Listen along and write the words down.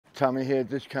Tommy here at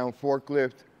Discount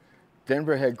Forklift,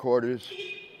 Denver headquarters.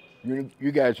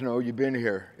 You guys know, you've been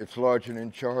here. It's large and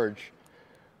in charge.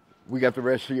 We got the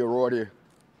rest of your order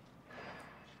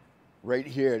right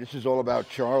here. This is all about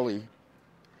Charlie.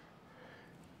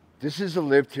 This is a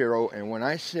lift hero, and when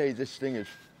I say this thing is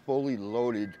fully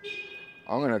loaded,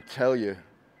 I'm gonna tell you,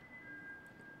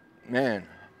 man,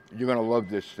 you're gonna love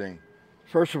this thing.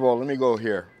 First of all, let me go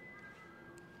here.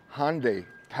 Hyundai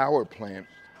power plant.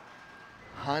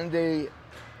 Hyundai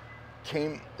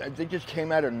they just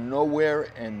came out of nowhere,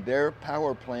 and their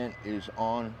power plant is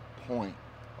on point,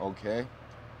 okay?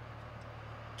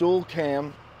 Dual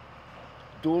cam,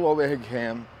 dual overhead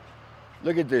cam.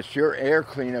 Look at this, your air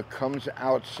cleaner comes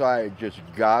outside just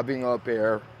gobbing up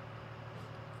air,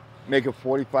 making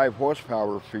 45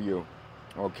 horsepower for you,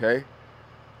 okay?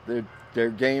 Their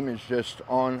game is just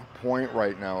on point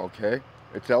right now, okay?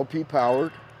 It's LP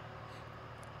powered.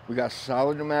 We got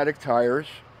solid pneumatic tires.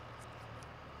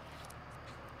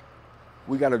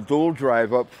 We got a dual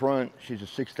drive up front. She's a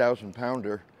 6,000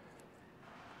 pounder.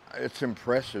 It's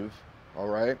impressive, all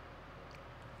right?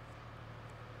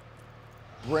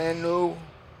 Brand new,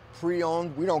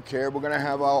 pre-owned, we don't care. We're gonna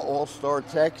have our all-star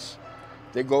techs.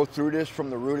 They go through this from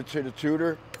the rooter to the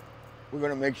tutor. We're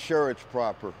gonna make sure it's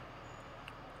proper.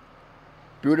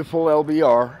 Beautiful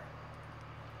LBR,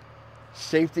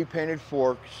 safety painted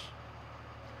forks.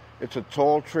 It's a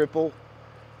tall triple.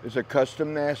 There's a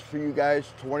custom mast for you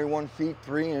guys, 21 feet,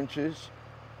 3 inches.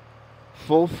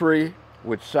 Full free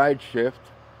with side shift.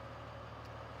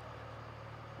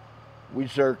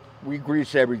 We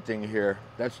grease everything here.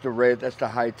 That's the red, that's the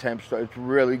high temp stuff. It's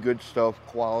really good stuff,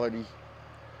 quality.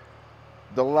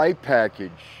 The light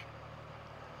package,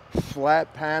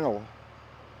 flat panel,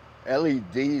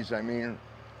 LEDs, I mean,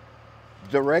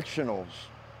 directionals.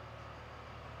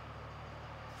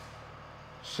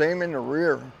 Same in the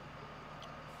rear.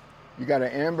 You got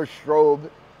an amber strobe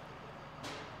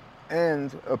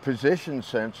and a position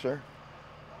sensor.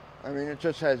 I mean, it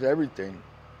just has everything.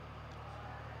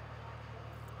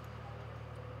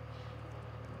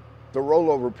 The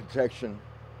rollover protection.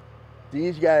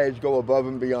 These guys go above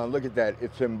and beyond. Look at that.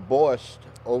 It's embossed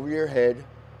over your head.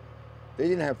 They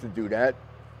didn't have to do that.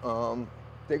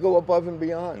 They go above and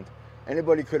beyond.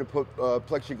 Anybody could have put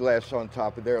plexiglass on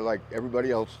top of there like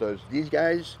everybody else does. These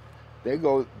guys, they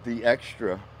go the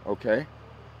extra, okay?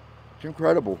 It's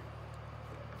incredible.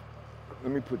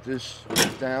 Let me put this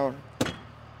down.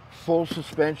 Full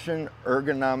suspension,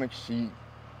 ergonomic seat.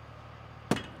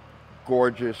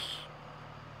 Gorgeous.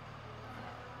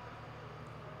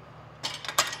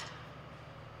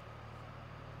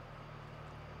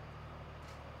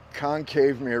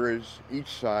 Concave mirrors each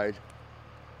side.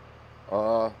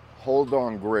 Hold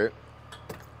on grip.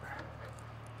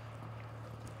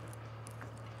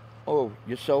 Oh,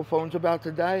 your cell phone's about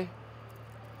to die?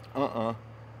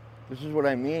 This is what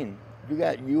I mean. You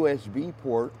got USB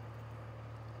port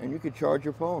and you could charge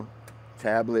your phone.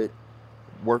 Tablet,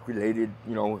 work related,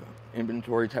 you know,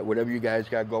 inventory, whatever you guys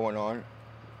got going on.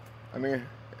 I mean,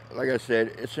 like I said,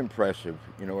 it's impressive.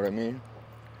 You know what I mean?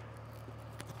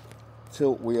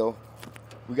 Tilt wheel.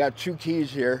 We got 2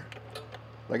 keys here.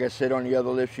 Like I said on the other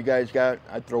list you guys got,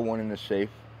 I'd throw one in the safe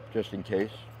just in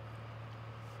case.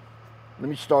 Let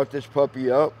me start this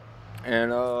puppy up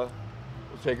and we'll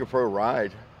take her for a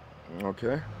ride.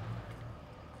 Okay.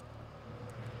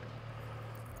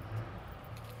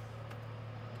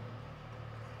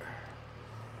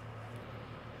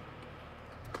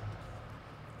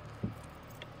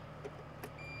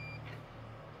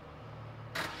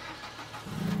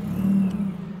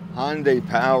 Hyundai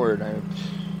powered.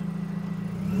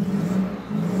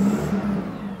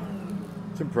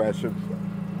 It's impressive.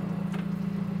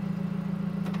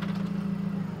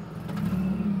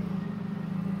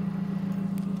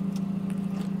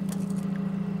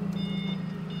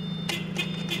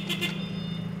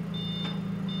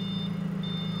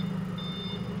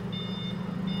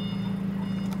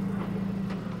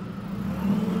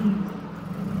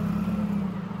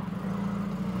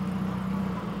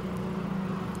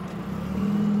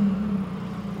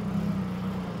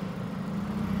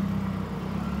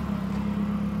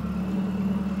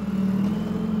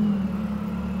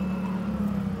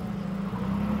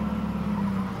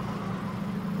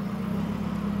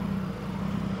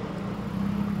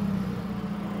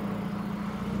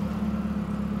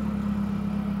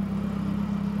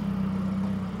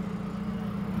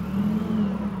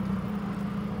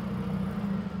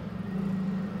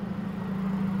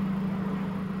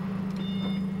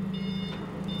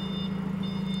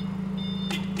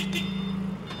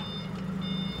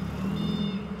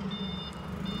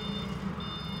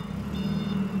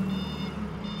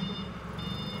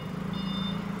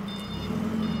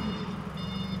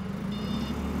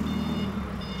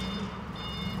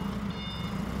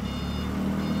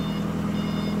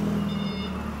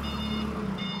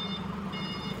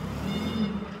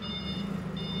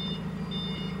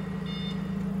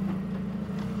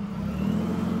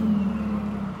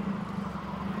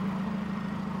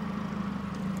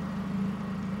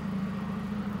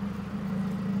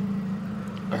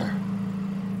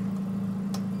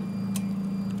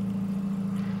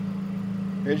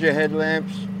 Here's your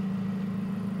headlamps.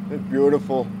 It's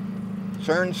beautiful.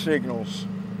 Turn signals.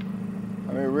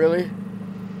 I mean, really?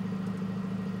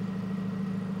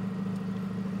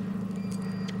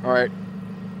 All right.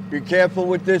 Be careful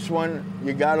with this one.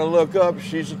 You gotta look up.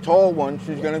 She's a tall one.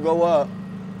 She's gonna go up.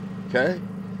 Okay?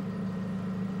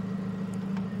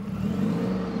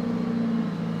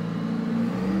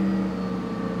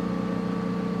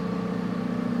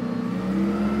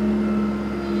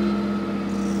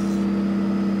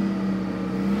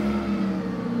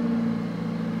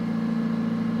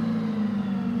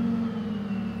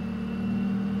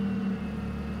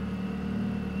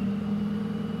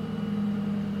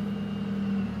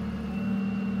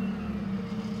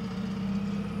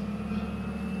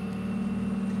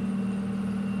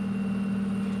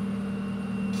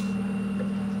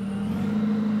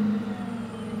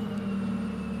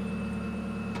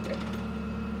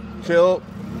 Tilt.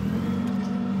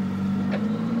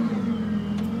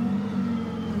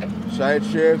 Side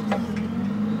shift.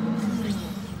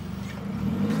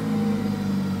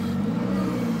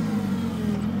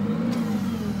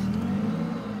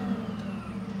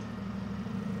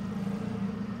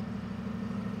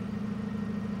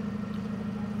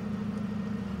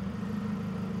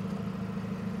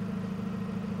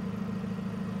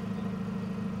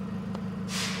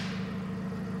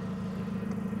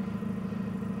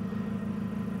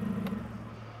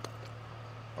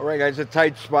 All right, guys, a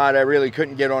tight spot. I really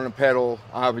couldn't get on the pedal,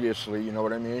 obviously, you know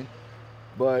what I mean?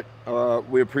 But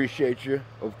we appreciate you,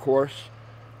 of course.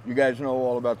 You guys know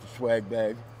all about the swag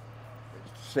bag.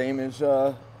 It's the same as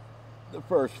the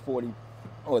first 40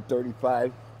 or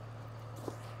 35.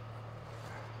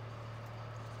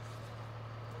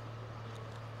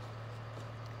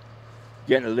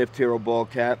 Getting a Lift Hero ball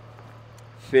cap,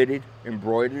 fitted,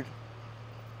 embroidered.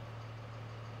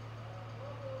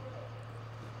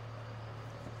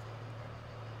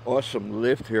 Awesome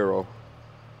Lift Hero.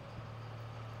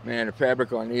 Man, the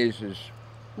fabric on these is,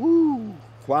 woo,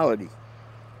 quality.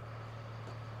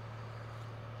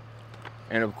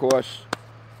 And of course,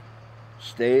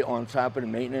 stay on top of the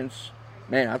maintenance.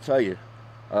 Man, I'll tell you,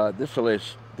 this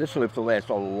lift will last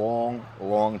a long,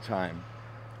 long time.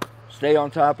 Stay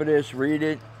on top of this, read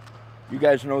it. You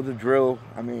guys know the drill.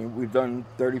 I mean, we've done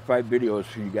 35 videos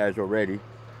for you guys already.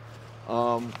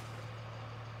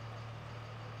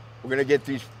 We're gonna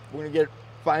get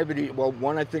 5 of these. Well,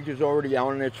 one I think is already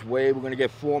on its way. We're gonna get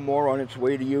 4 more on its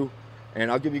way to you.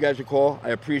 And I'll give you guys a call. I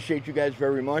appreciate you guys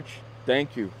very much.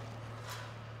 Thank you.